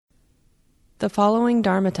The following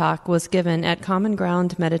Dharma talk was given at Common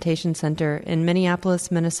Ground Meditation Center in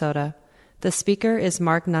Minneapolis, Minnesota. The speaker is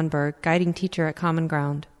Mark Nunberg, guiding teacher at Common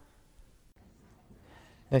Ground.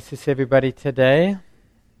 Nice to see everybody today.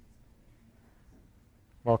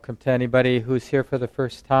 Welcome to anybody who's here for the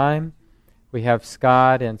first time. We have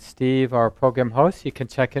Scott and Steve, our program hosts. You can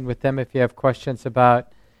check in with them if you have questions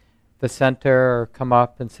about the center or come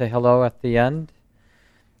up and say hello at the end.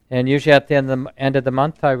 And usually at the end of the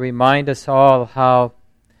month, I remind us all how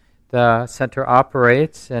the center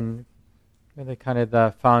operates and really kind of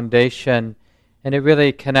the foundation. And it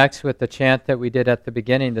really connects with the chant that we did at the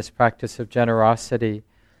beginning, this practice of generosity.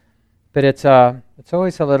 But it's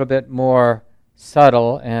always a little bit more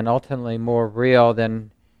subtle and ultimately more real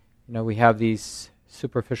than, we have these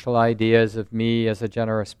superficial ideas of me as a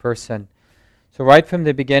generous person. So right from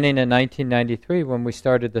the beginning in 1993, when we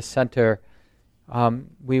started the center,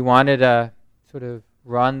 we wanted to sort of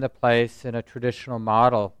run the place in a traditional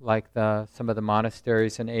model like some of the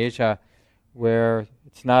monasteries in Asia, where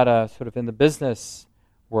it's not a sort of in the business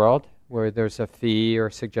world where there's a fee or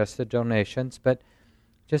suggested donations, but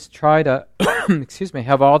just try to,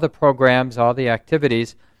 have all the programs, all the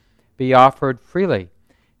activities be offered freely.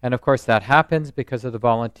 And of course that happens because of the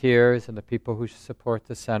volunteers and the people who support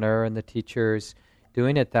the center and the teachers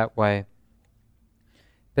doing it that way.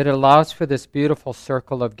 But it allows for this beautiful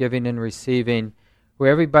circle of giving and receiving where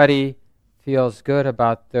everybody feels good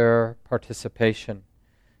about their participation.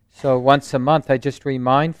 So once a month, I just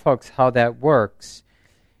remind folks how that works.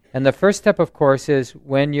 And the first step, of course, is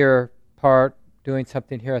when you're doing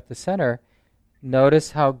something here at the center,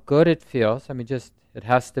 notice how good it feels. It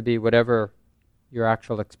has to be whatever your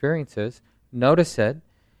actual experience is. Notice it,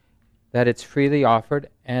 that it's freely offered,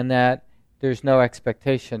 and that there's no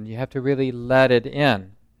expectation. You have to really let it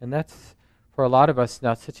in. And that's, for a lot of us,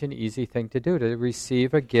 not such an easy thing to do, to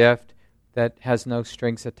receive a gift that has no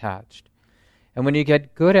strings attached. And when you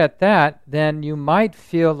get good at that, then you might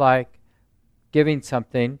feel like giving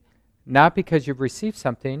something, not because you've received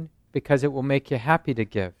something, because it will make you happy to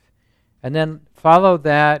give. And then follow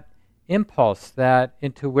that impulse, that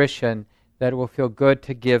intuition, that it will feel good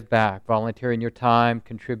to give back, volunteering your time,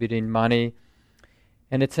 contributing money.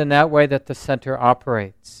 And it's in that way that the center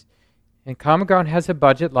operates. And Common Ground has a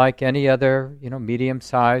budget like any other,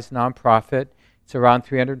 medium-sized nonprofit. It's around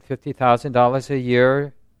 $350,000 a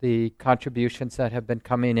year, the contributions that have been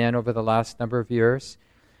coming in over the last number of years.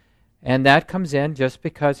 And that comes in just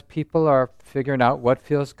because people are figuring out what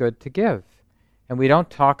feels good to give. And we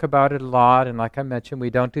don't talk about it a lot, and like I mentioned,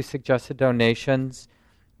 we don't do suggested donations.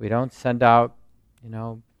 We don't send out,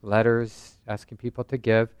 letters asking people to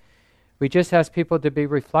give. We just ask people to be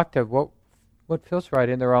reflective. What feels right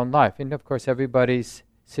in their own life. And of course, everybody's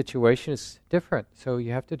situation is different, so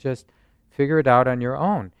you have to just figure it out on your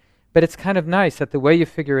own. But it's kind of nice that the way you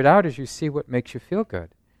figure it out is you see what makes you feel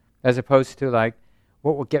good, as opposed to like,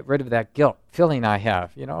 what will get rid of that guilt feeling I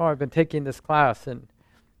have? I've been taking this class. And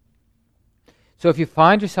so if you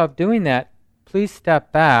find yourself doing that, please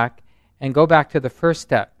step back and go back to the first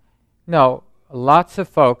step. No, lots of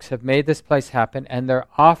folks have made this place happen, and they're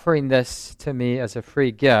offering this to me as a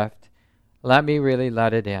free gift. Let me really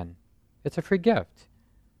let it in. It's a free gift.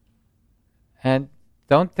 And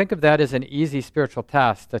don't think of that as an easy spiritual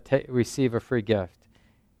task to receive a free gift.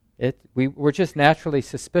 We're just naturally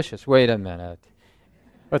suspicious. Wait a minute.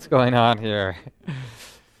 What's going on here?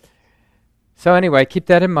 So anyway, keep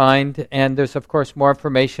that in mind. And there's, of course, more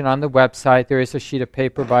information on the website. There is a sheet of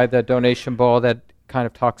paper by the donation bowl that kind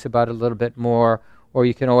of talks about it a little bit more. Or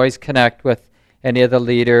you can always connect with any of the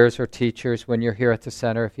leaders or teachers when you're here at the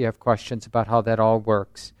center. If you have questions about how that all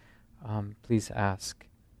works, please ask.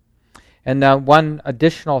 And now one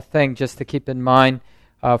additional thing just to keep in mind,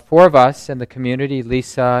 four of us in the community,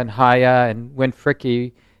 Lisa and Haya and Win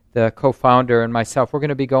Fricke, the co-founder, and myself, we're going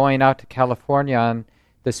to be going out to California on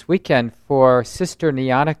this weekend for Sister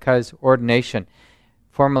Nyanika's ordination,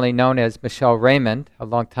 formerly known as Michelle Raymond, a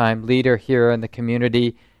longtime leader here in the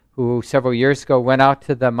community, who several years ago went out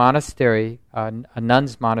to the monastery, a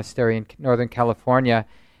nun's monastery in Northern California,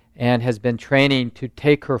 and has been training to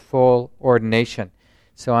take her full ordination.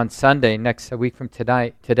 So on Sunday, a week from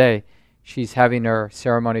today, she's having her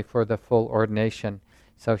ceremony for the full ordination.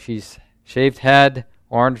 So she's shaved head,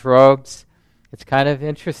 orange robes. It's kind of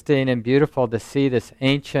interesting and beautiful to see this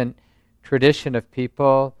ancient tradition of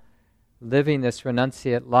people living this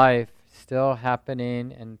renunciate life still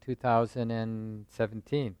happening in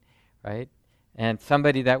 2017, right? And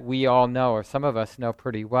somebody that we all know, or some of us know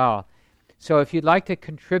pretty well. So if you'd like to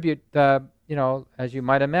contribute, as you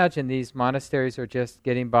might imagine, these monasteries are just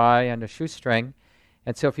getting by on a shoestring.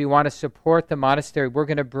 And so if you want to support the monastery, we're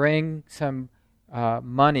going to bring some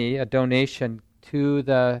money, a donation, to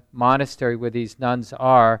the monastery where these nuns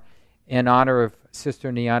are in honor of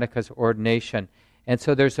Sister Nyanika's ordination. And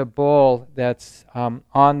so there's a bowl that's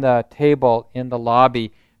on the table in the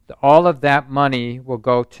lobby. All of that money will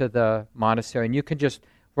go to the monastery. And you can just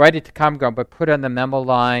write it to Common Ground, but put on the memo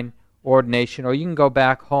line, ordination, or you can go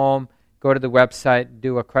back home, go to the website,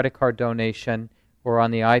 do a credit card donation, or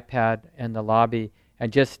on the iPad in the lobby,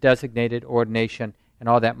 and just designate it ordination, and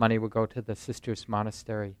all that money will go to the Sisters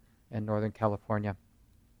Monastery in Northern California.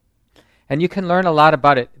 And you can learn a lot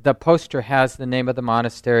about it. The poster has the name of the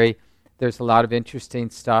monastery. There's a lot of interesting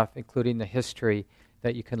stuff, including the history,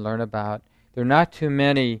 that you can learn about. There are not too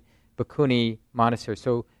many bhikkhuni monasteries.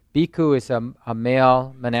 So bhikkhu is a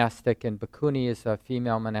male monastic, and bhikkhuni is a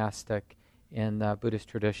female monastic in the Buddhist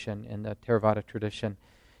tradition, in the Theravada tradition.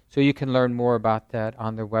 So you can learn more about that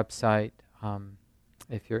on their website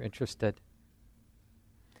if you're interested.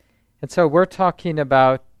 And so we're talking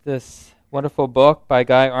about this wonderful book by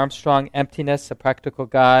Guy Armstrong, Emptiness, A Practical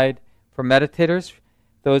Guide for Meditators.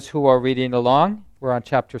 Those who are reading along, we're on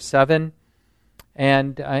chapter 7.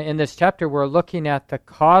 And in this chapter, we're looking at the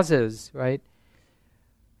causes, right?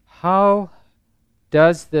 How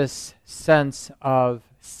does this sense of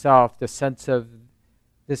self, the sense of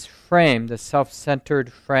this frame, the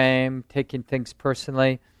self-centered frame, taking things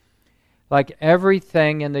personally, like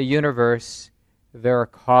everything in the universe, there are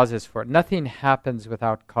causes for it. Nothing happens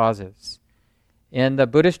without causes. In the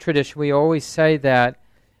Buddhist tradition, we always say that,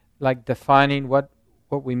 like defining what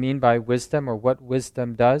we mean by wisdom or what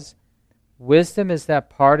wisdom does. Wisdom is that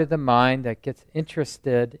part of the mind that gets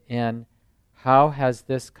interested in how has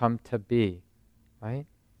this come to be, right?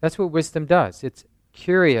 That's what wisdom does. It's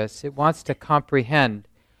curious. It wants to comprehend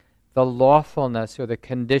the lawfulness or the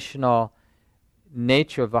conditional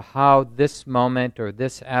nature of how this moment or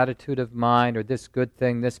this attitude of mind or this good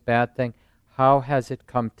thing, this bad thing, how has it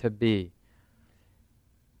come to be?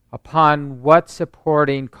 Upon what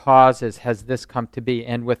supporting causes has this come to be?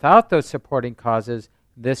 And without those supporting causes,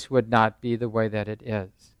 this would not be the way that it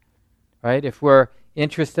is, right? If we're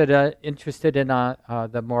interested in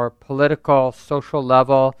the more political, social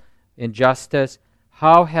level, injustice,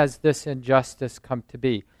 how has this injustice come to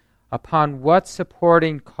be? Upon what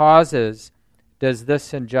supporting causes does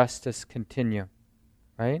this injustice continue,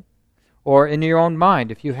 right? Or in your own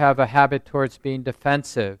mind, if you have a habit towards being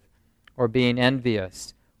defensive or being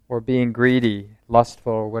envious or being greedy,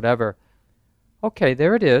 lustful, or whatever, okay,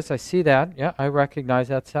 there it is. I see that. Yeah, I recognize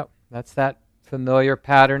that's that familiar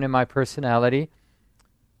pattern in my personality.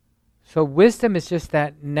 So wisdom is just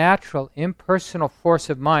that natural, impersonal force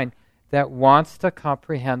of mind that wants to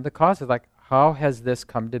comprehend the causes. Like, how has this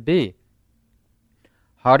come to be?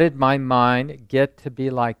 How did my mind get to be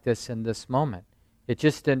like this in this moment? It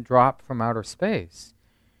just didn't drop from outer space.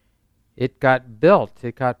 It got built.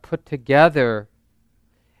 It got put together.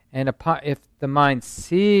 And if the mind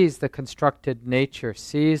sees the constructed nature,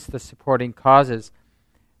 sees the supporting causes,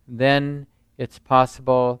 then it's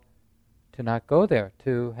possible to not go there,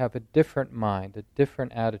 to have a different mind, a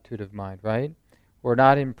different attitude of mind, right? We're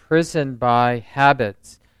not imprisoned by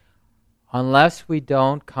habits unless we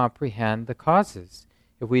don't comprehend the causes.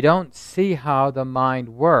 If we don't see how the mind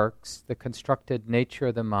works, the constructed nature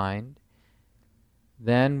of the mind,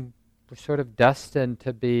 then we're sort of destined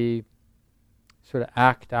to be sort of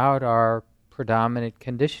act out our predominant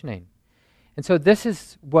conditioning. And so this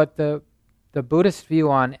is what the Buddhist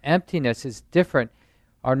view on emptiness is different.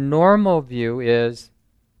 Our normal view is,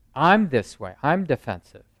 I'm this way, I'm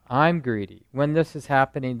defensive, I'm greedy. When this is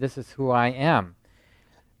happening, this is who I am.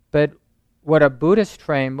 But what a Buddhist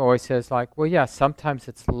frame always says, like, well, yeah, sometimes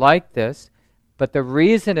it's like this, but the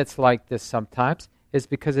reason it's like this sometimes is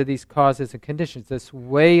because of these causes and conditions, this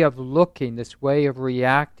way of looking, this way of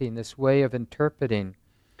reacting, this way of interpreting.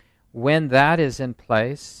 When that is in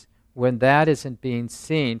place, when that isn't being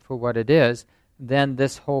seen for what it is, then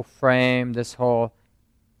this whole frame, this whole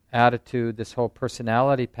attitude, this whole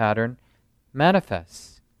personality pattern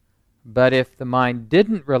manifests. But if the mind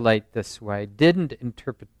didn't relate this way, didn't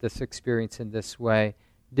interpret this experience in this way,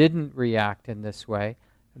 didn't react in this way,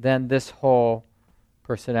 then this whole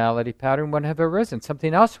personality pattern wouldn't have arisen.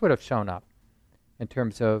 Something else would have shown up in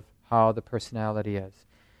terms of how the personality is.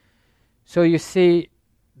 So you see,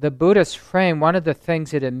 the Buddhist frame, one of the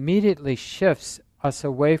things it immediately shifts us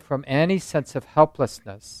away from any sense of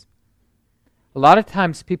helplessness. A lot of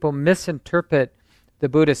times people misinterpret the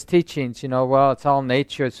Buddhist teachings, well, it's all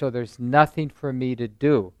nature, so there's nothing for me to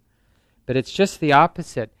do. But it's just the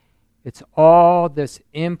opposite. It's all this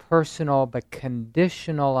impersonal but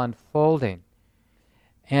conditional unfolding.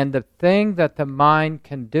 And the thing that the mind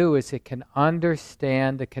can do is it can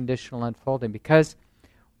understand the conditional unfolding, because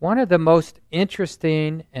one of the most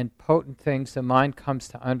interesting and potent things the mind comes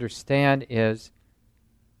to understand is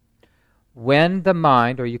when the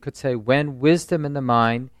mind, or you could say when wisdom in the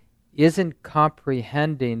mind, isn't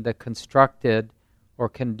comprehending the constructed or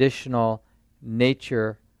conditional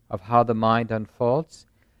nature of how the mind unfolds,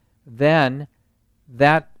 then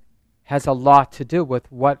that has a lot to do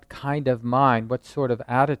with what kind of mind, what sort of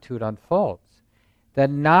attitude unfolds. The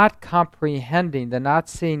not comprehending, the not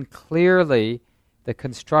seeing clearly the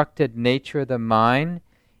constructed nature of the mind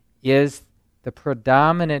is the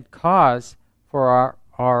predominant cause for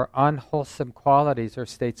our unwholesome qualities or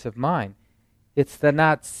states of mind. It's the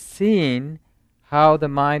not seeing how the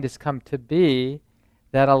mind has come to be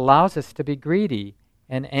that allows us to be greedy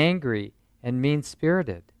and angry and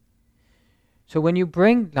mean-spirited. So when you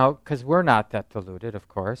bring, now, because we're not that deluded, of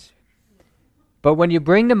course, but when you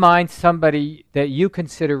bring to mind somebody that you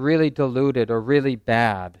consider really deluded or really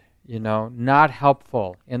bad, not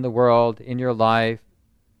helpful in the world, in your life,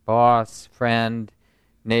 boss, friend,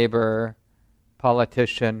 neighbor,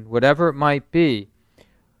 politician, whatever it might be,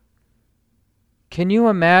 can you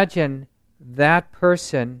imagine that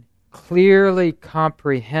person clearly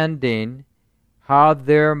comprehending how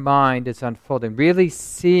their mind is unfolding, really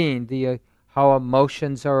seeing how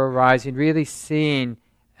emotions are arising, really seeing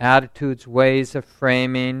attitudes, ways of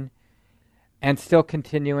framing, and still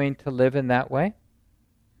continuing to live in that way?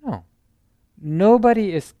 No.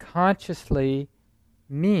 Nobody is consciously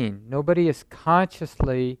mean. Nobody is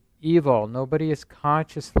consciously evil. Nobody is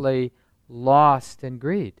consciously lost in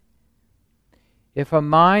greed. If a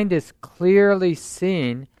mind is clearly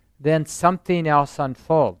seen, then something else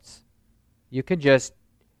unfolds. You can just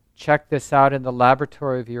check this out in the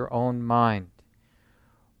laboratory of your own mind.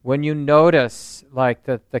 When you notice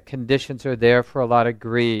the conditions are there for a lot of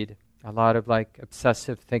greed, a lot of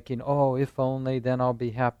obsessive thinking, oh, if only, then I'll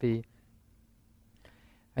be happy.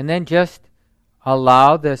 And then just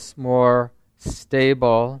allow this more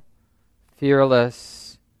stable,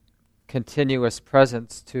 fearless, continuous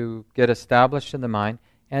presence to get established in the mind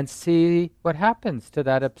and see what happens to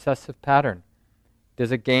that obsessive pattern.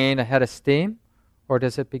 Does it gain a head of steam, or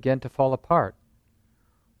does it begin to fall apart?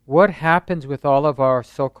 What happens with all of our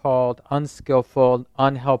so-called unskillful,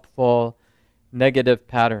 unhelpful, negative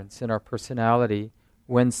patterns in our personality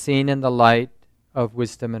when seen in the light of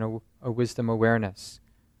wisdom and a wisdom awareness?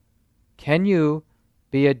 Can you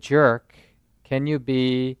be a jerk? Can you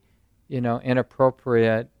be,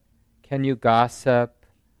 inappropriate? Can you gossip?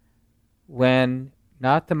 When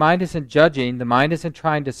not the mind isn't judging, the mind isn't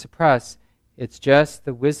trying to suppress, it's just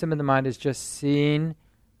the wisdom in the mind is just seeing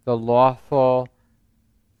the lawful,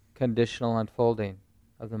 conditional unfolding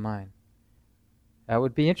of the mind. That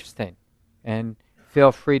would be interesting. And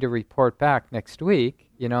feel free to report back next week,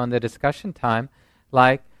 in the discussion time,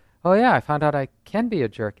 oh yeah, I found out I can be a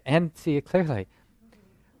jerk and see it clearly.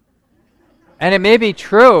 And it may be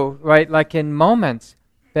true, right, in moments,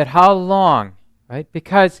 but how long, right?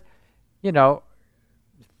 Because, if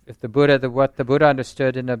what the Buddha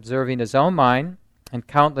understood in observing his own mind, and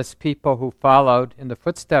countless people who followed in the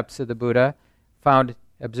footsteps of the Buddha found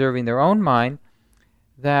observing their own mind,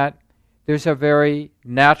 that there's a very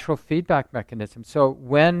natural feedback mechanism. So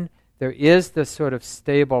when there is this sort of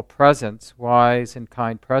stable presence, wise and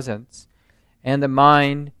kind presence, and the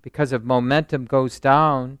mind, because of momentum, goes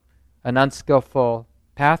down an unskillful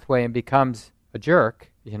pathway and becomes a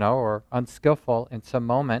jerk, or unskillful in some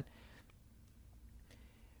moment,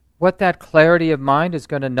 what that clarity of mind is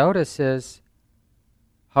going to notice is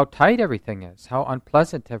how tight everything is, how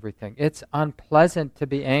unpleasant everything. It's unpleasant to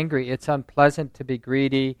be angry. It's unpleasant to be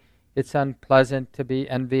greedy. It's unpleasant to be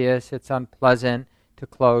envious. It's unpleasant to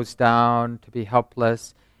close down, to be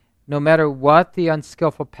helpless. No matter what the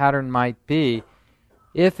unskillful pattern might be,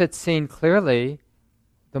 if it's seen clearly,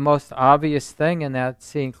 the most obvious thing in that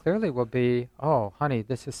seeing clearly will be, oh, honey,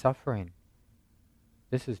 this is suffering.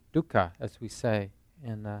 This is dukkha, as we say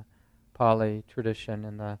in the Pali tradition,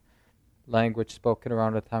 in the language spoken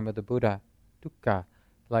around the time of the Buddha. Dukkha.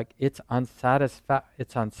 It's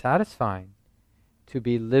unsatisfying to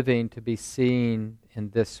be living, to be seen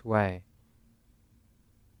in this way.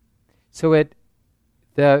 So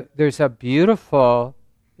there's a beautiful,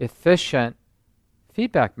 efficient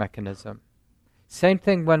feedback mechanism. Same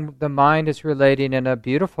thing when the mind is relating in a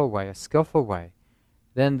beautiful way, a skillful way.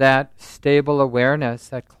 Then that stable awareness,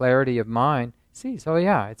 that clarity of mind, sees, oh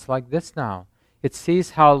yeah, it's like this now. It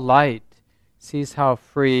sees how light, sees how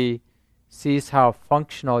free, sees how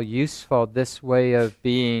functional, useful this way of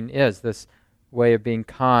being is, this way of being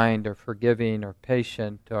kind or forgiving or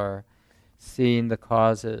patient or seeing the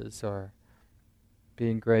causes or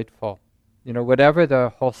being grateful. Whatever the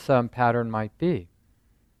wholesome pattern might be.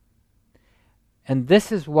 And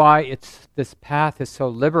this is why this path is so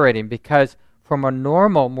liberating, because from a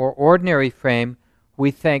normal, more ordinary frame, we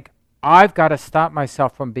think, I've got to stop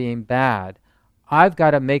myself from being bad. I've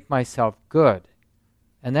got to make myself good.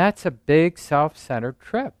 And that's a big self-centered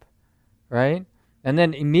trip, right? And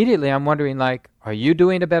then immediately I'm wondering, are you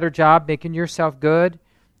doing a better job making yourself good?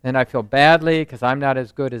 And I feel badly because I'm not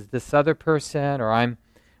as good as this other person, or I'm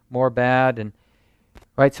more bad. And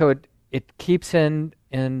right, so it keeps in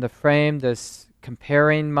the frame this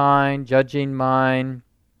comparing mind, judging mind,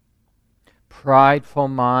 prideful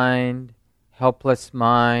mind, helpless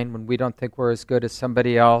mind, when we don't think we're as good as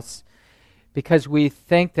somebody else, because we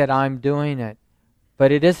think that I'm doing it.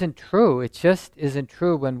 But it isn't true. It just isn't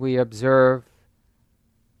true when we observe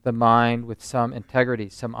the mind with some integrity,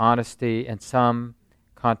 some honesty, and some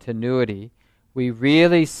continuity. We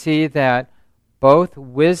really see that both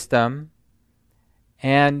wisdom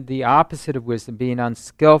and the opposite of wisdom, being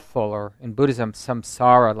unskillful, or in Buddhism,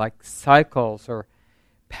 samsara, like cycles or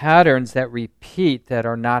patterns that repeat that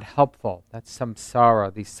are not helpful. That's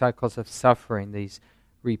samsara, these cycles of suffering, these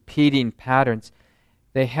repeating patterns.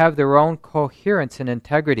 They have their own coherence and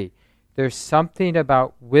integrity. There's something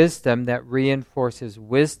about wisdom that reinforces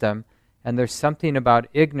wisdom, and there's something about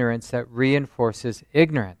ignorance that reinforces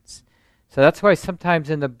ignorance. So that's why sometimes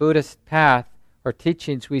in the Buddhist path or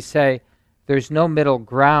teachings we say there's no middle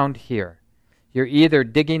ground here. You're either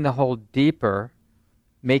digging the hole deeper,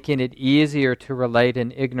 making it easier to relate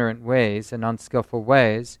in ignorant ways and unskillful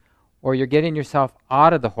ways, or you're getting yourself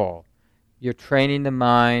out of the hole. You're training the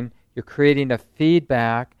mind, you're creating a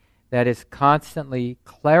feedback that is constantly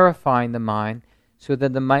clarifying the mind, so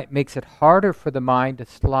that the mind makes it harder for the mind to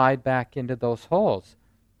slide back into those holes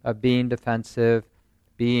of being defensive,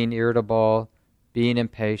 being irritable, being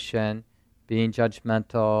impatient, being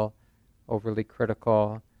judgmental, overly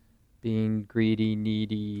critical, being greedy,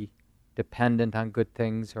 needy, dependent on good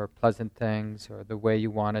things or pleasant things or the way you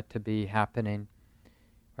want it to be happening,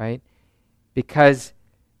 right? Because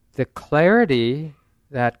the clarity,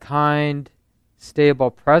 that kind,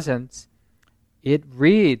 stable presence, it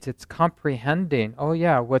reads, it's comprehending, oh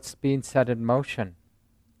yeah, what's being set in motion.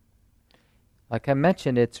 Like I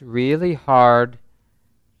mentioned, it's really hard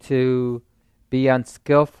to be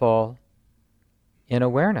unskillful in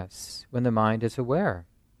awareness when the mind is aware.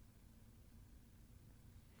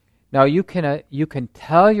 Now you can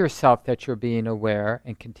tell yourself that you're being aware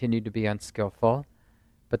and continue to be unskillful,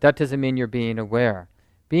 but that doesn't mean you're being aware.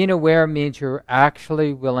 Being aware means you're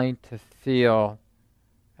actually willing to feel,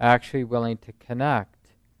 actually willing to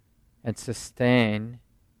connect and sustain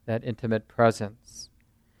that intimate presence.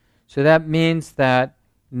 So that means that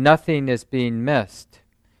nothing is being missed.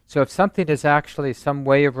 So if something is actually some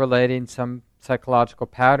way of relating, some psychological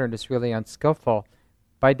pattern is really unskillful,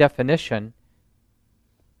 by definition,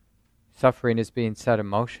 suffering is being set in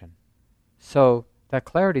motion. So that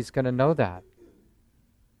clarity is going to know that.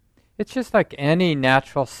 It's just like any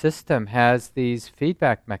natural system has these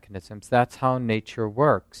feedback mechanisms. That's how nature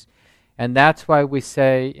works. And that's why we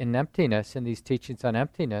say in emptiness, in these teachings on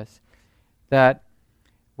emptiness, that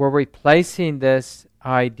we're replacing this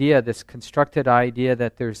idea, this constructed idea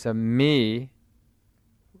that there's a me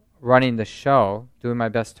running the show, doing my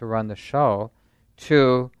best to run the show,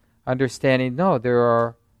 to understanding, no, there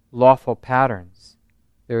are lawful patterns.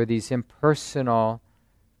 There are these impersonal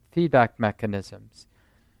feedback mechanisms.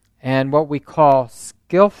 And what we call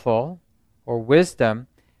skillful or wisdom,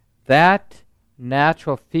 that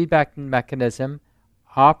natural feedback mechanism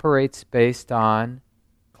operates based on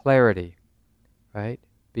clarity, right?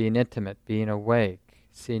 Being intimate, being awake,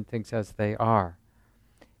 seeing things as they are.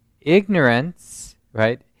 Ignorance,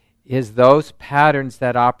 right, is those patterns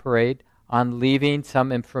that operate on leaving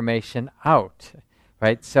some information out,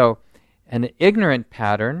 right? So an ignorant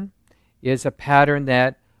pattern is a pattern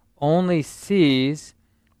that only sees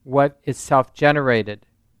what is self-generated,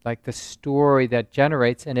 like the story that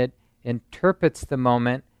generates, and it interprets the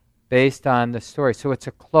moment based on the story. So it's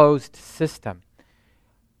a closed system.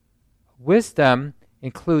 Wisdom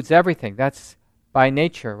includes everything. That's by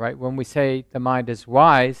nature, right? When we say the mind is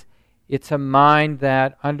wise, it's a mind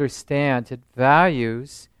that understands, it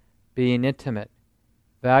values being intimate,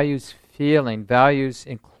 values feeling, values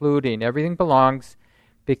including. Everything belongs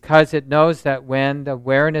because it knows that when the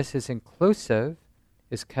awareness is inclusive,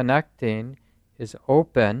 is connecting, is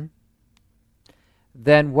open,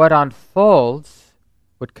 then what unfolds,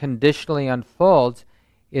 what conditionally unfolds,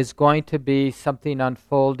 is going to be something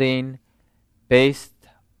unfolding based,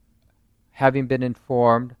 having been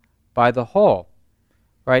informed by the whole,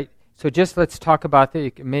 right? So just let's talk about that.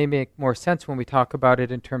 It may make more sense when we talk about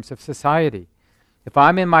it in terms of society. If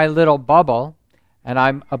I'm in my little bubble and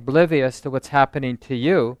I'm oblivious to what's happening to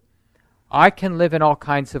you, I can live in all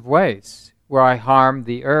kinds of ways where I harm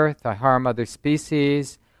the earth, I harm other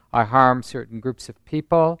species, I harm certain groups of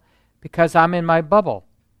people because I'm in my bubble.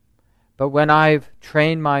 But when I've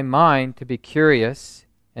trained my mind to be curious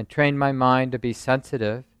and trained my mind to be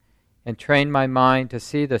sensitive and trained my mind to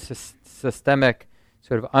see the systemic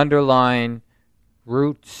sort of underlying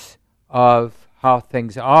roots of how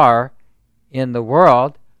things are in the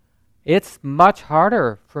world, it's much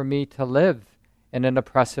harder for me to live in an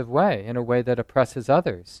oppressive way, in a way that oppresses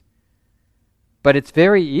others. But it's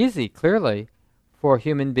very easy, clearly, for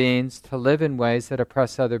human beings to live in ways that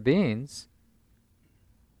oppress other beings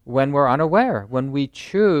when we're unaware, when we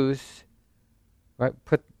choose, right,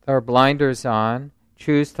 put our blinders on,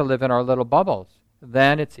 choose to live in our little bubbles.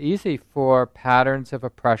 Then it's easy for patterns of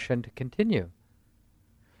oppression to continue.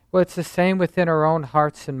 Well, it's the same within our own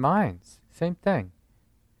hearts and minds. Same thing.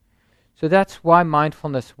 So that's why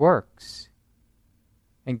mindfulness works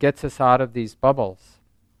and gets us out of these bubbles.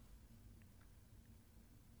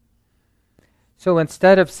 So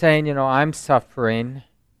instead of saying, I'm suffering,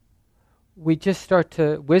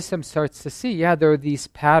 wisdom starts to see, there are these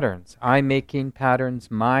patterns. I-making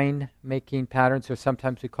patterns, mine-making patterns, or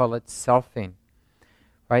sometimes we call it selfing.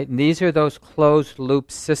 Right? And these are those closed loop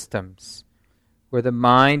systems where the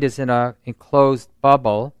mind is in an enclosed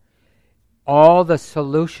bubble. All the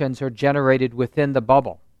solutions are generated within the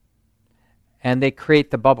bubble. And they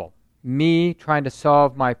create the bubble. Me trying to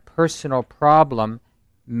solve my personal problem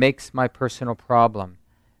makes my personal problem.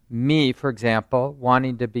 Me, for example,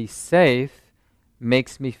 wanting to be safe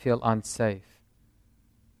makes me feel unsafe.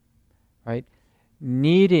 Right?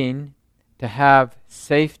 Needing to have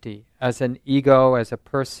safety as an ego, as a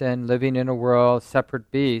person living in a world, separate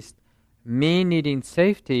beast, me needing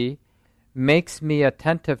safety makes me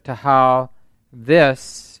attentive to how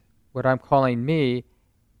this, what I'm calling me,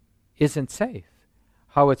 isn't safe.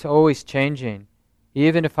 How it's always changing.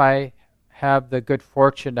 Even if I have the good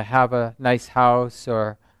fortune to have a nice house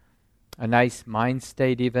or a nice mind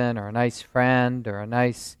state even, or a nice friend, or a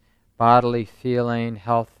nice bodily feeling,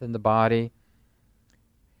 health in the body,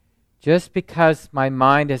 just because my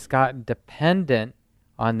mind has gotten dependent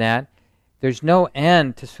on that, there's no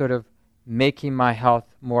end to sort of making my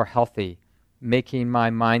health more healthy, making my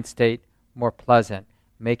mind state more pleasant,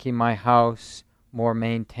 making my house more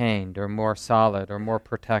maintained or more solid or more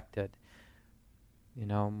protected.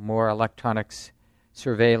 More electronics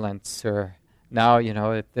surveillance, or now,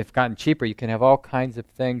 they've gotten cheaper. You can have all kinds of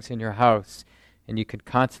things in your house, and you could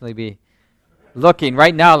constantly be looking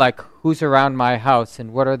right now like, who's around my house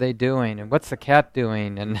and what are they doing and what's the cat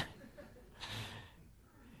doing? And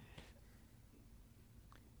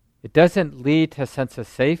it doesn't lead to a sense of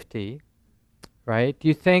safety, right? Do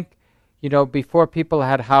you think, before people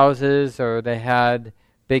had houses or they had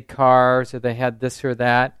big cars or they had this or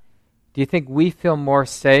that, do you think we feel more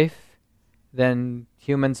safe than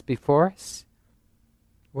humans before us?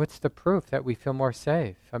 What's the proof that we feel more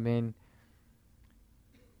safe? I mean,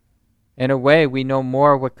 in a way, we know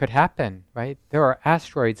more what could happen, right? There are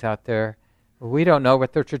asteroids out there. We don't know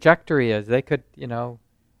what their trajectory is. They could,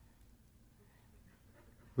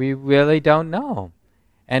 we really don't know.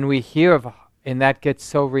 And we hear of, and that gets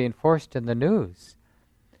so reinforced in the news.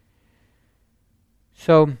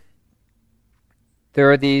 So,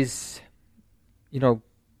 there are these,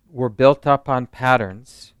 we're built up on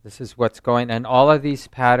patterns. This is what's going, and all of these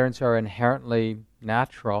patterns are inherently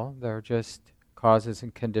natural. They're just causes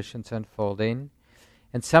and conditions unfolding.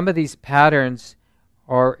 And some of these patterns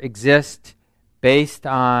exist based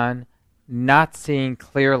on not seeing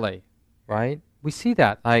clearly, right? We see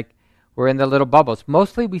that, like we're in the little bubbles.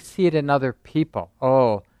 Mostly we see it in other people.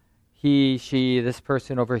 Oh, he, she, this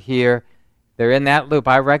person over here, they're in that loop.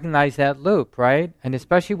 I recognize that loop, right? And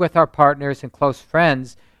especially with our partners and close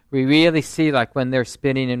friends, we really see like when they're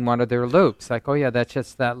spinning in one of their loops. Like, oh yeah, that's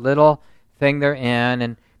just that little thing they're in,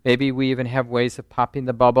 and maybe we even have ways of popping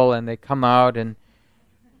the bubble and they come out and,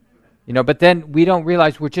 but then we don't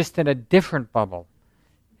realize we're just in a different bubble.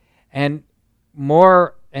 And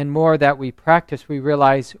more that we practice, we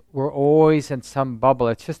realize we're always in some bubble.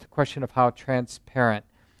 It's just a question of how transparent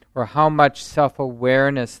or how much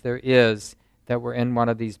self-awareness there is that we're in one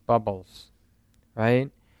of these bubbles, right?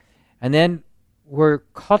 And then we're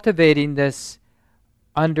cultivating this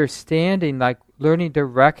understanding, like learning to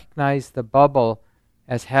recognize the bubble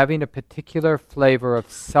as having a particular flavor of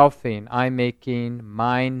selfing, I-making,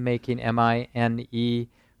 mine-making, M-I-N-E,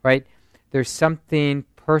 right? There's something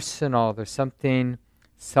personal, there's something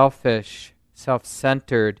selfish,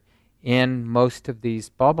 self-centered in most of these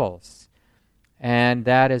bubbles. And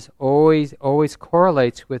that is always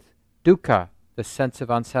correlates with dukkha, the sense of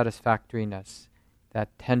unsatisfactoriness,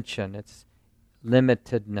 that tension, its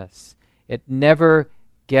limitedness. It never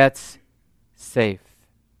gets safe,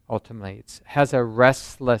 ultimately. It has a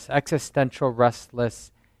restless, existential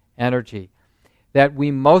restless energy that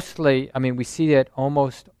we we see it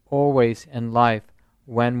almost always in life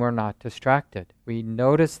when we're not distracted. We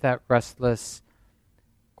notice that restless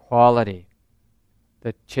quality,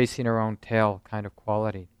 the chasing our own tail kind of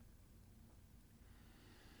quality.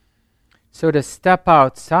 So to step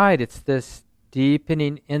outside, it's this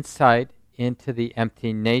deepening insight into the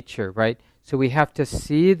empty nature, right? So we have to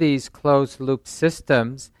see these closed loop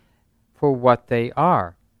systems for what they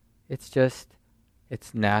are. It's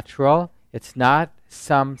natural. It's not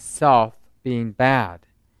some self being bad.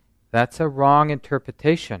 That's a wrong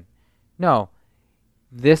interpretation. No,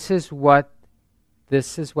 this is what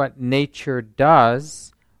nature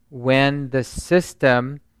does when the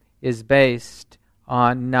system is based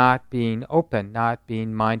on not being open, not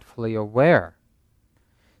being mindfully aware.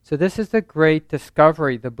 So this is the great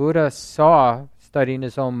discovery. The Buddha saw, studying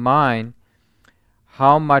his own mind,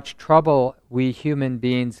 how much trouble we human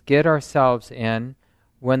beings get ourselves in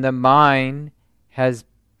when the mind has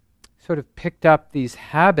sort of picked up these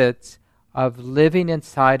habits of living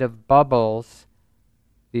inside of bubbles,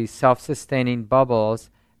 these self-sustaining bubbles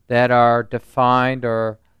that are defined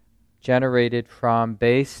or generated from,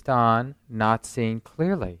 based on not seeing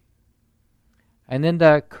clearly. And then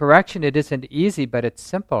the correction, it isn't easy, but it's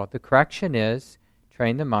simple. The correction is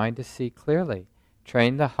train the mind to see clearly.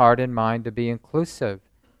 Train the heart and mind to be inclusive.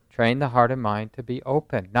 Train the heart and mind to be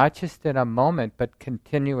open, not just in a moment, but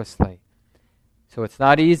continuously. So it's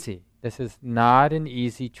not easy. This is not an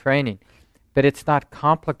easy training, but it's not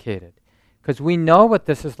complicated. Because we know what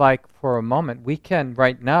this is like for a moment. We can,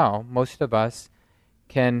 right now, most of us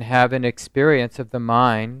can have an experience of the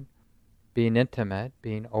mind being intimate,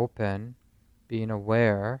 being open, being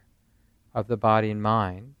aware of the body and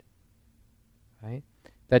mind. Right?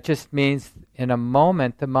 That just means in a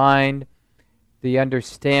moment the mind, the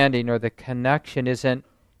understanding or the connection isn't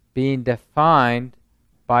being defined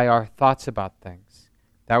by our thoughts about things.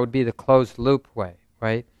 That would be the closed loop way,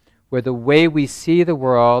 right? Where the way we see the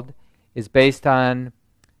world is based on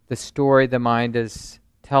the story the mind is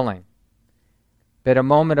telling. But a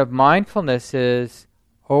moment of mindfulness is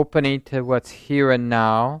opening to what's here and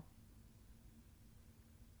now.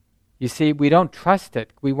 You see, we don't trust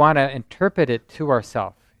it. We want to interpret it to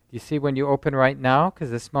ourselves. You see, when you open right now, because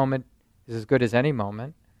this moment is as good as any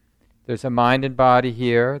moment, there's a mind and body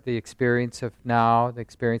here, the experience of now, the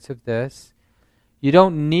experience of this. You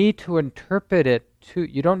don't need to interpret it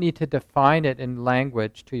you don't need to define it in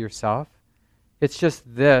language to yourself. It's just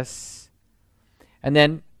this. And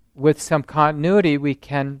then with some continuity, we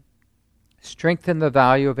can strengthen the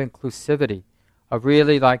value of inclusivity, of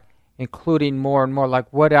really like including more and more, like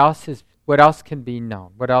what else can be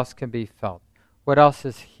known, what else can be felt, what else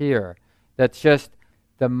is here. That's just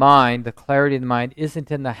the mind, the clarity of the mind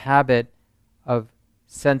isn't in the habit of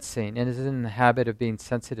sensing and isn't in the habit of being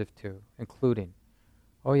sensitive to, including.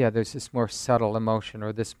 Oh yeah, there's this more subtle emotion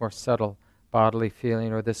or this more subtle bodily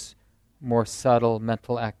feeling or this more subtle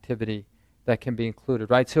mental activity that can be included,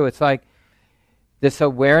 right? So it's like this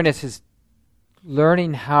awareness is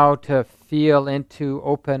learning how to feel into,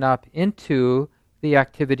 open up into the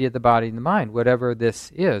activity of the body and the mind, whatever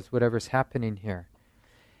this is, whatever's happening here.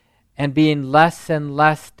 And being less and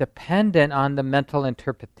less dependent on the mental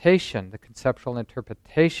interpretation, the conceptual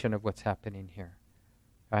interpretation of what's happening here,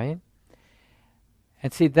 right?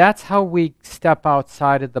 And see, that's how we step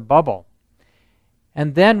outside of the bubble.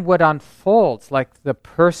 And then what unfolds, like the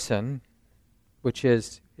person, which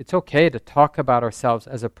is, it's okay to talk about ourselves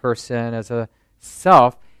as a person, as a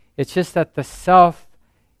self. It's just that the self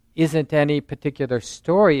isn't any particular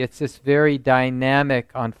story. It's this very dynamic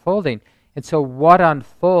unfolding. And so what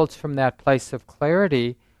unfolds from that place of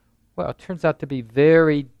clarity, well, it turns out to be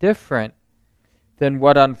very different than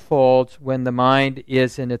what unfolds when the mind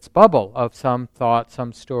is in its bubble of some thought,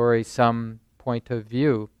 some story, some point of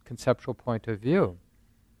view, conceptual point of view.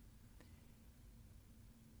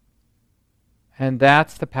 And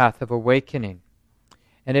that's the path of awakening.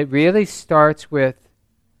 And it really starts with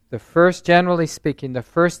the first, generally speaking, the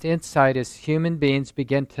first insight is human beings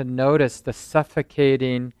begin to notice the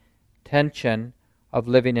suffocating tension of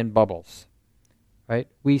living in bubbles. Right?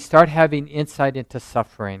 We start having insight into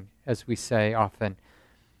suffering, as we say often.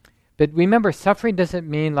 But remember, suffering doesn't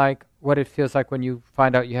mean like what it feels like when you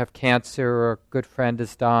find out you have cancer or a good friend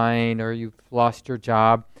is dying or you've lost your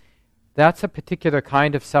job. That's a particular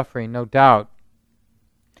kind of suffering, no doubt.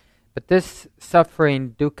 But this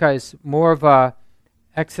suffering, dukkha, is more of a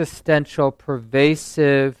existential,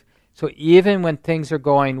 pervasive. So even when things are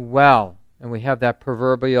going well, and we have that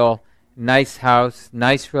proverbial nice house,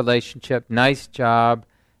 nice relationship, nice job,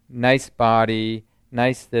 nice body,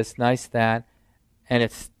 nice this, nice that, and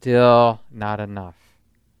it's still not enough.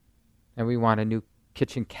 And we want a new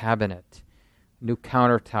kitchen cabinet, new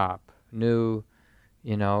countertop, new,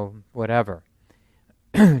 whatever.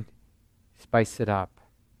 Spice it up.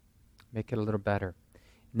 Make it a little better.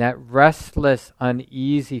 And that restless,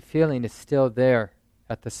 uneasy feeling is still there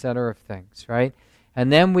at the center of things, right?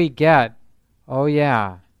 And then we get, oh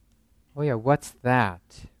yeah, what's that?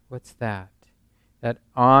 What's that? That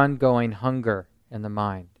ongoing hunger in the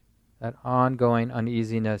mind, that ongoing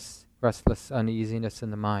uneasiness, restless uneasiness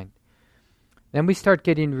in the mind. Then we start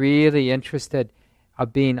getting really interested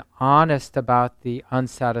of being honest about the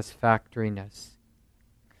unsatisfactoriness.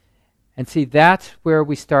 And see, that's where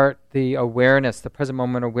we start the awareness, the present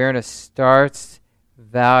moment awareness starts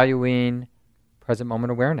valuing present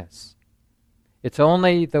moment awareness. It's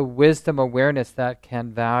only the wisdom awareness that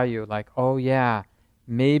can value, like, oh yeah,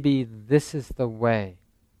 maybe this is the way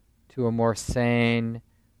to a more sane,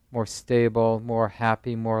 more stable, more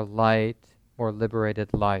happy, more light, more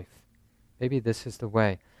liberated life. Maybe this is the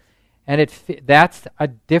way. And that's a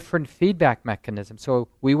different feedback mechanism. So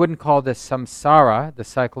we wouldn't call this samsara, the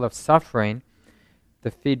cycle of suffering, the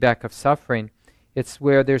feedback of suffering. It's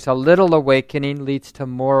where there's a little awakening leads to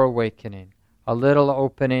more awakening, a little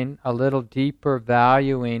opening, a little deeper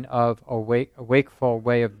valuing of a wakeful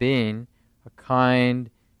way of being, a kind,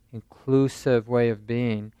 inclusive way of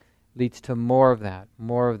being, leads to more of that,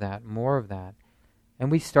 more of that, more of that. And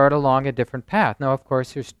we start along a different path. Now, of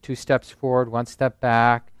course, there's 2 steps forward, 1 step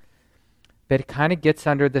back. But it kind of gets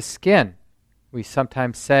under the skin. We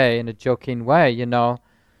sometimes say in a joking way,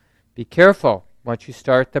 be careful. Once you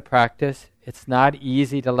start the practice, it's not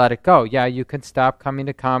easy to let it go. Yeah, you can stop coming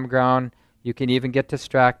to common ground. You can even get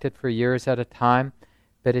distracted for years at a time.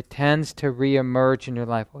 But it tends to reemerge in your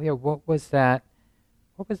life. Oh yeah, what was that?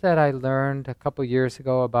 What was that I learned a couple years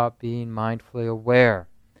ago about being mindfully aware,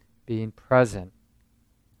 being present,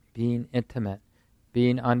 being intimate,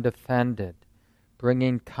 being undefended,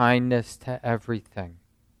 bringing kindness to everything,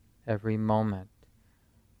 every moment,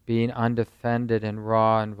 being undefended and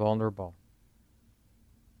raw and vulnerable.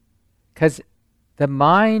 Because the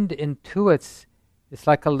mind intuits, it's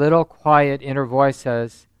like a little quiet inner voice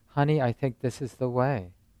says, honey, I think this is the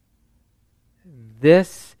way.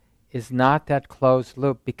 This is not that closed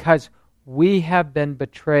loop, because we have been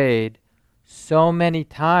betrayed so many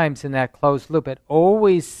times in that closed loop. It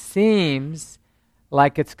always seems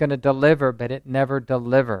like it's going to deliver, but it never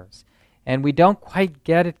delivers. And we don't quite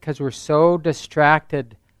get it because we're so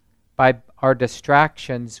distracted by our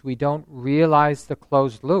distractions, we don't realize the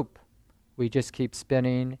closed loop. We just keep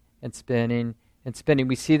spinning and spinning and spinning.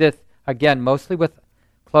 We see this, again, mostly with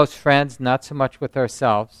close friends, not so much with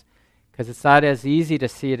ourselves, because it's not as easy to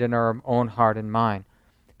see it in our own heart and mind.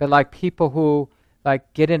 But like people who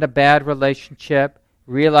get in a bad relationship,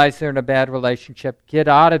 realize they're in a bad relationship, get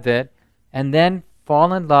out of it, and then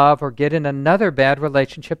fall in love or get in another bad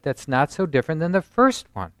relationship that's not so different than the first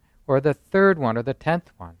one or the third one or the 10th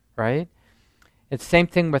one, right? It's the same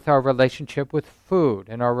thing with our relationship with food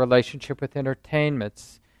and our relationship with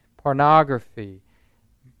entertainments, pornography,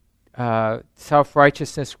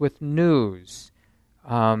 self-righteousness with news,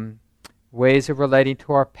 ways of relating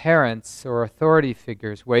to our parents or authority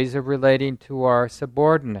figures, ways of relating to our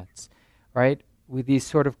subordinates, right? With these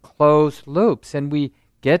sort of closed loops. And we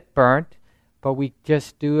get burnt, but we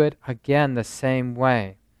just do it again the same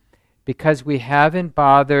way. Because we haven't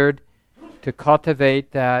bothered to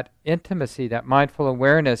cultivate that intimacy, that mindful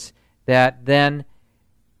awareness that then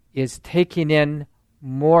is taking in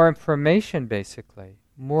more information, basically,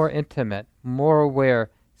 more intimate, more aware,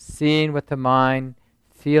 seeing what the mind,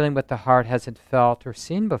 feeling what the heart hasn't felt or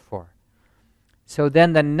seen before. So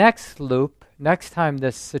then the next loop, next time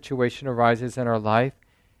this situation arises in our life,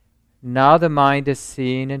 now the mind is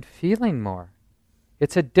seeing and feeling more.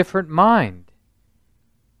 It's a different mind,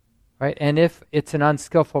 right? And if it's an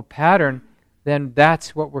unskillful pattern, then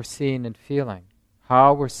that's what we're seeing and feeling,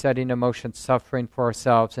 how we're setting emotion suffering for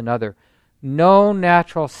ourselves and others. No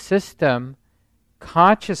natural system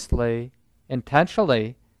consciously,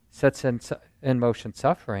 intentionally sets in motion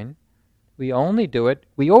suffering. We only do it,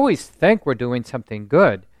 we always think we're doing something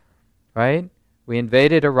good, right? We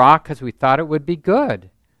invaded Iraq because we thought it would be good.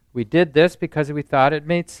 We did this because we thought it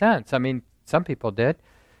made sense. I mean, some people did.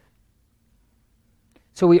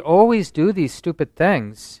 So we always do these stupid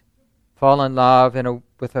things, fall in love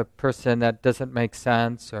with a person that doesn't make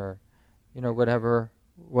sense, or whatever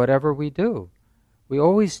whatever we do. We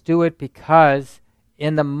always do it because,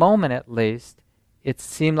 in the moment at least, it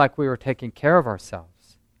seemed like we were taking care of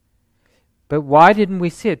ourselves. But why didn't we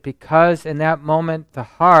see it? Because in that moment, the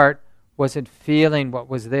heart wasn't feeling what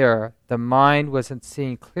was there. The mind wasn't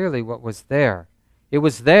seeing clearly what was there. It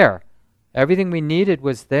was there. Everything we needed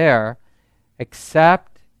was there,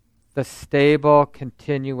 except the stable,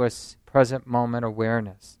 continuous, present moment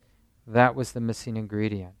awareness. That was the missing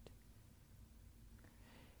ingredient.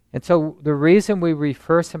 And so the reason we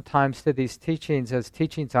refer sometimes to these teachings as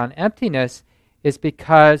teachings on emptiness is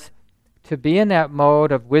because to be in that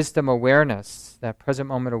mode of wisdom awareness, that present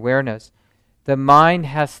moment awareness, the mind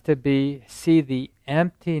has to see the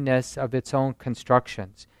emptiness of its own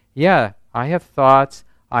constructions. Yeah, I have thoughts,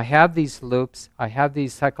 I have these loops, I have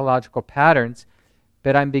these psychological patterns,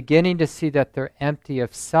 but I'm beginning to see that they're empty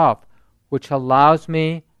of self, which allows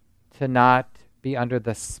me to not be under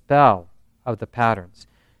the spell of the patterns.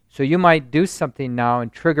 So you might do something now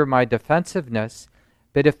and trigger my defensiveness,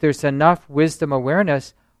 but if there's enough wisdom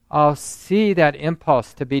awareness, I'll see that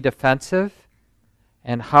impulse to be defensive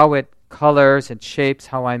and how it colors and shapes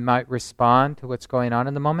how I might respond to what's going on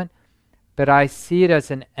in the moment. But I see it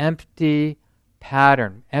as an empty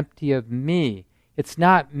pattern, empty of me. It's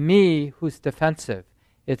not me who's defensive.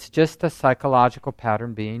 It's just a psychological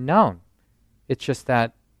pattern being known. It's just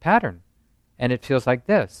that pattern. And it feels like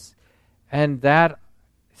this. And that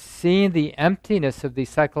seeing the emptiness of these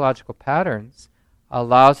psychological patterns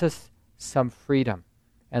allows us some freedom.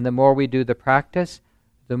 And the more we do the practice,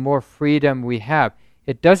 the more freedom we have.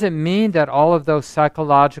 It doesn't mean that all of those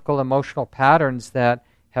psychological, emotional patterns that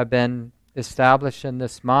have been established in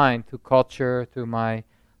this mind through culture, through my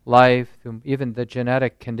life, through even the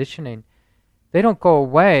genetic conditioning, they don't go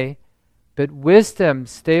away, but wisdom,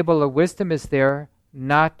 stable wisdom is there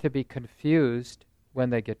not to be confused when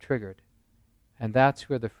they get triggered. And that's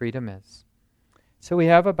where the freedom is. So we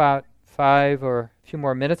have about 5 or a few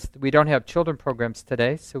more minutes. We don't have children programs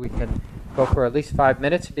today, so we can go for at least 5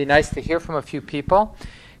 minutes. It'd be nice to hear from a few people.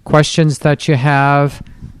 Questions that you have,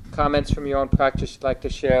 comments from your own practice you'd like to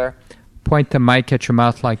share. Point the mic at your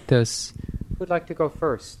mouth like this. Who'd like to go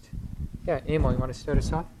first? Yeah, Emil, you want to start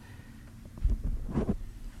us off?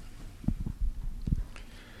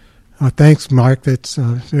 Thanks, Mark. That's a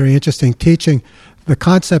very interesting teaching. The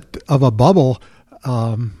concept of a bubble,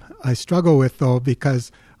 I struggle with, though,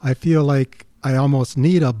 because I feel like I almost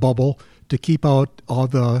need a bubble to keep out all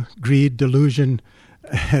the greed, delusion,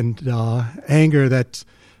 and anger that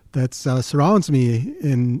surrounds me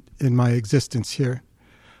in my existence here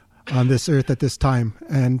on this earth at this time.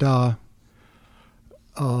 And I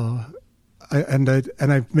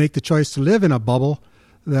make the choice to live in a bubble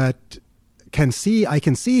that I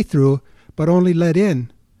can see through, but only let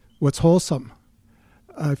in what's wholesome.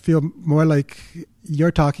 I feel more like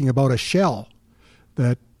you're talking about a shell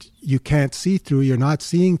that you can't see through. You're not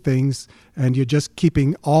seeing things, and you're just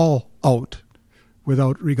keeping all out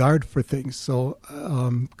without regard for things. So,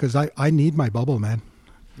 because I need my bubble, man.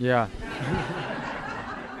 Yeah.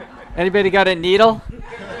 Anybody got a needle?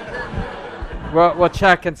 We'll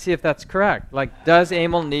check and see if that's correct. Like, does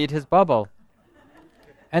Emil need his bubble?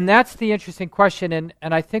 And that's the interesting question,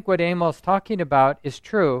 and I think what Emil is talking about is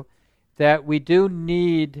true, that we do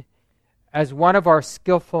need, as one of our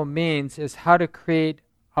skillful means, is how to create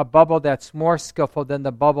a bubble that's more skillful than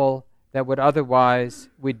the bubble that would otherwise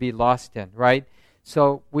we'd be lost in, right?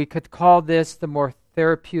 So we could call this the more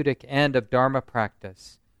therapeutic end of Dharma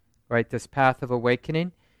practice, right? This path of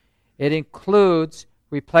awakening. It includes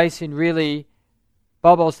replacing really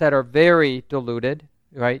bubbles that are very diluted,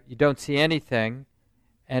 right? You don't see anything,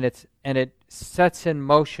 and it sets in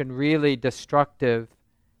motion really destructive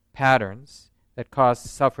patterns that cause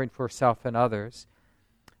suffering for self and others.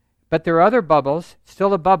 But there are other bubbles,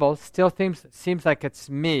 still a bubble, still seems like it's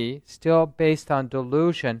me, still based on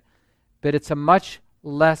delusion, but it's a much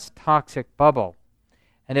less toxic bubble.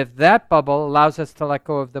 And if that bubble allows us to let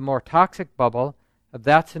go of the more toxic bubble,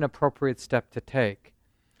 that's an appropriate step to take.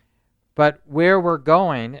 But where we're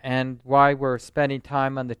going and why we're spending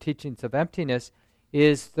time on the teachings of emptiness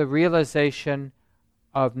is the realization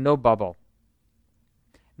of no bubble.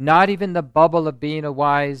 Not even the bubble of being a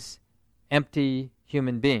wise, empty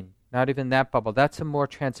human being. Not even that bubble. That's a more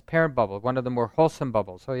transparent bubble, one of the more wholesome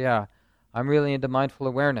bubbles. Oh yeah, I'm really into mindful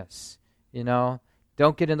awareness. You know,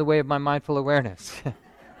 don't get in the way of my mindful awareness.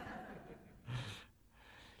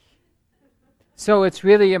 So it's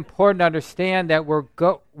really important to understand that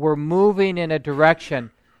we're moving in a direction,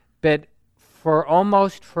 but for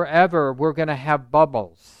almost forever we're going to have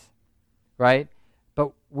bubbles, right?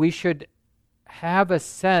 But we should have a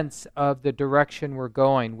sense of the direction we're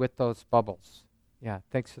going with those bubbles. Yeah,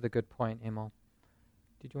 thanks for the good point, Emil.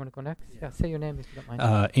 Did you want to go next? Yeah, say your name if you don't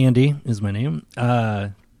mind. Andy is my name.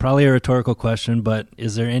 Probably a rhetorical question, but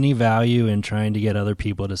is there any value in trying to get other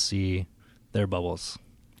people to see their bubbles?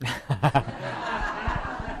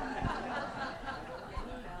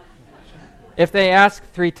 If they ask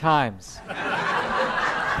 3 times.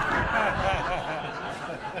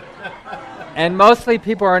 And mostly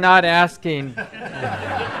people are not asking.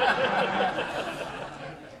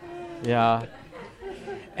 Yeah.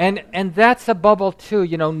 And that's a bubble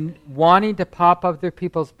too, wanting to pop other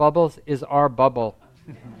people's bubbles is our bubble.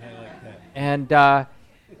 And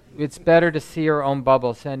it's better to see our own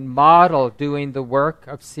bubbles and model doing the work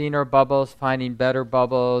of seeing our bubbles, finding better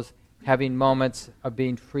bubbles, having moments of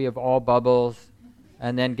being free of all bubbles,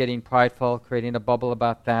 and then getting prideful, creating a bubble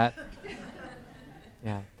about that.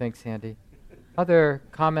 Yeah, thanks, Andy. Other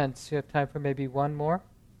comments? You have time for maybe one more?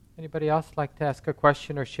 Anybody else like to ask a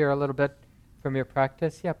question or share a little bit from your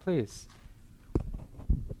practice? Yeah, please.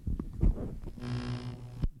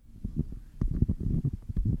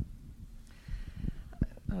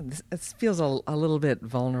 This feels a little bit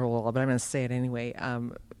vulnerable, but I'm going to say it anyway.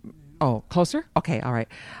 Closer? Okay, all right.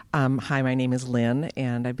 Hi, my name is Lynn,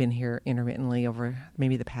 and I've been here intermittently over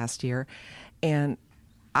maybe the past year. And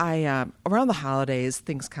I around the holidays,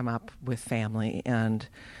 things come up with family, and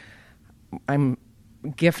I'm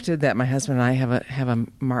gifted that my husband and I have a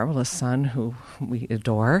marvelous son who we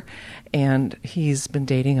adore, and he's been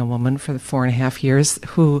dating a woman for 4.5 years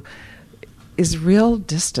who is real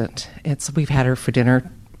distant. We've had her for dinner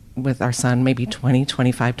with our son maybe 20,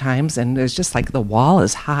 25 times, and it's just like the wall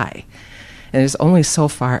is high. And there's only so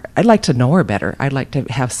far. I'd like to know her better. I'd like to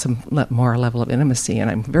have some more level of intimacy,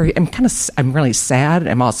 and I'm really sad.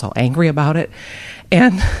 I'm also angry about it.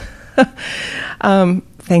 And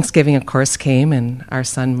Thanksgiving, of course, came, and our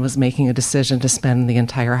son was making a decision to spend the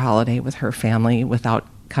entire holiday with her family without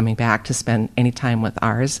coming back to spend any time with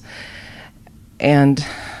ours. And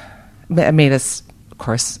it made us, of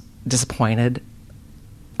course, disappointed,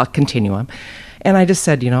 a continuum. And I just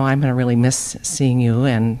said, I'm going to really miss seeing you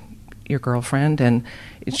and your girlfriend, and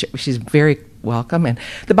she's very welcome. And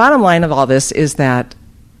the bottom line of all this is that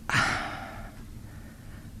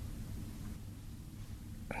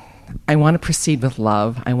I want to proceed with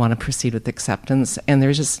love. I want to proceed with acceptance, and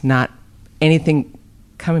there's just not anything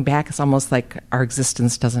coming back. It's almost like our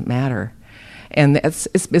existence doesn't matter. And it's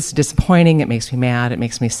disappointing. It makes me mad. It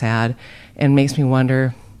makes me sad, and makes me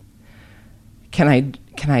wonder, can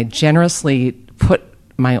I generously put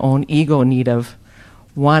my own ego need of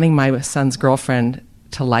wanting my son's girlfriend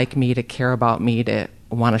to like me, to care about me, to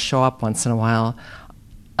want to show up once in a while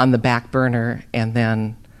on the back burner, and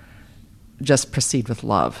then just proceed with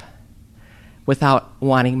love without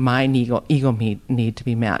wanting my ego need to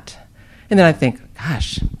be met. And then I think,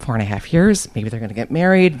 gosh, 4.5 years, maybe they're going to get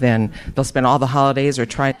married, then they'll spend all the holidays or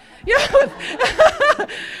try.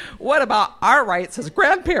 What about our rights as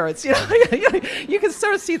grandparents? You can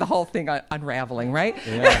sort of see the whole thing unraveling, right?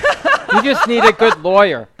 Yeah. You just need a good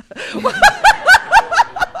lawyer.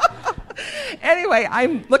 Anyway,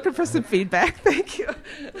 I'm looking for some feedback. Thank you.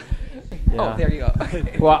 Yeah. Oh, there you go.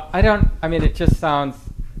 Okay. Well, it just sounds,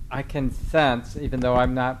 I can sense, even though I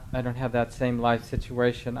don't have that same life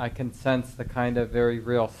situation, I can sense the kind of very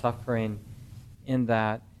real suffering in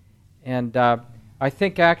that. And I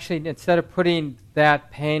think actually, instead of putting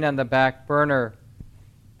that pain on the back burner,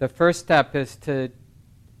 the first step is to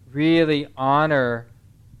really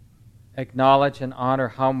acknowledge and honor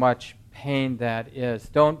how much pain that is.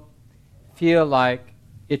 Don't feel like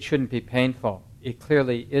it shouldn't be painful. It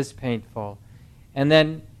clearly is painful. And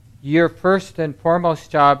then your first and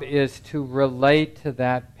foremost job is to relate to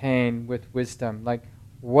that pain with wisdom. Like,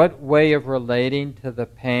 what way of relating to the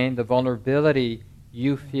pain, the vulnerability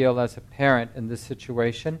you feel as a parent in this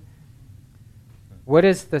situation? What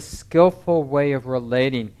is the skillful way of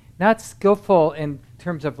relating? Not skillful in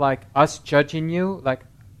terms of like us judging you, like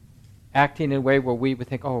acting in a way where we would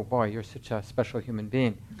think, oh boy, you're such a special human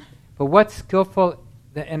being. But what's skillful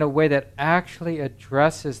in a way that actually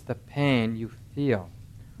addresses the pain you feel?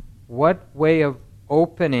 What way of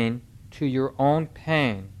opening to your own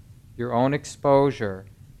pain, your own exposure,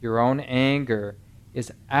 your own anger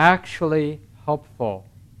is actually helpful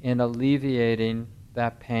in alleviating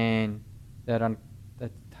that pain, that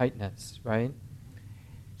tightness, right?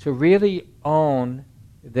 So really own,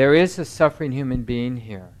 there is a suffering human being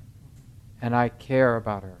here, and I care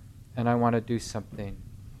about her, and I want to do something.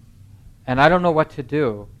 And I don't know what to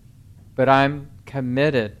do, but I'm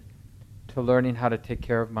committed to learning how to take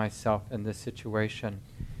care of myself in this situation.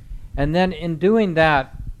 And then in doing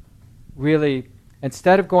that, really,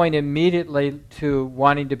 instead of going immediately to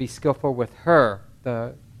wanting to be skillful with her,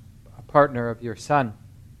 the partner of your son.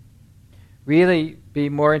 Really be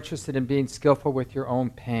more interested in being skillful with your own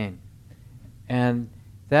pain. And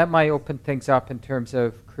that might open things up in terms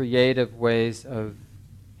of creative ways of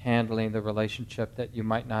handling the relationship that you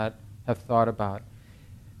might not have thought about.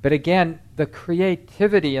 But again, the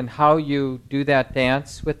creativity in how you do that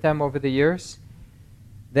dance with them over the years,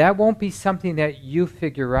 that won't be something that you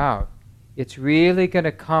figure out. It's really going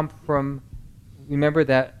to come from, remember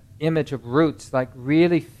that image of roots, like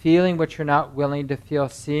really feeling what you're not willing to feel,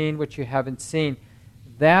 seeing what you haven't seen.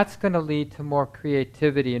 That's going to lead to more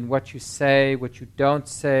creativity in what you say, what you don't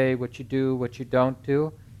say, what you do, what you don't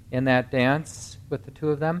do in that dance with the two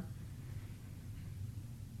of them.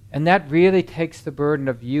 And that really takes the burden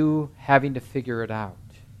of you having to figure it out.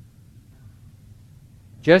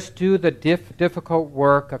 Just do the difficult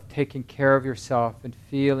work of taking care of yourself and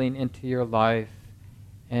feeling into your life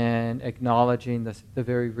and acknowledging the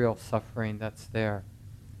very real suffering that's there.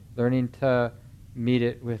 Learning to meet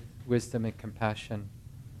it with wisdom and compassion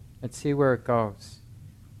and see where it goes.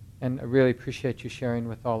 And I really appreciate you sharing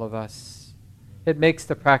with all of us. It makes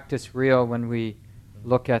the practice real when we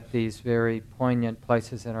look at these very poignant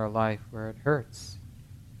places in our life where it hurts.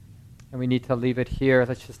 And we need to leave it here.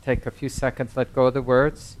 Let's just take a few seconds, let go of the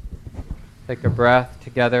words, take a breath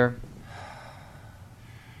together.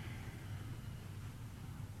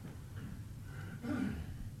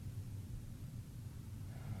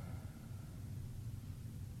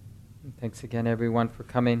 And thanks again, everyone, for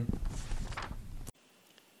coming.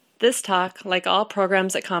 This talk, like all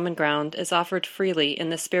programs at Common Ground, is offered freely in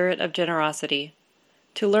the spirit of generosity.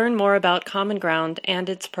 To learn more about Common Ground and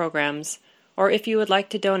its programs, or if you would like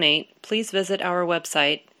to donate, please visit our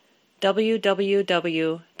website,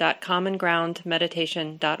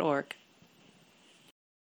 www.commongroundmeditation.org.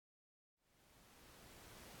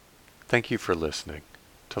 Thank you for listening.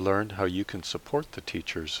 To learn how you can support the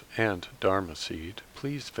teachers and Dharma Seed,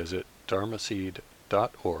 please visit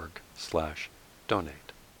dharmaseed.org/donate.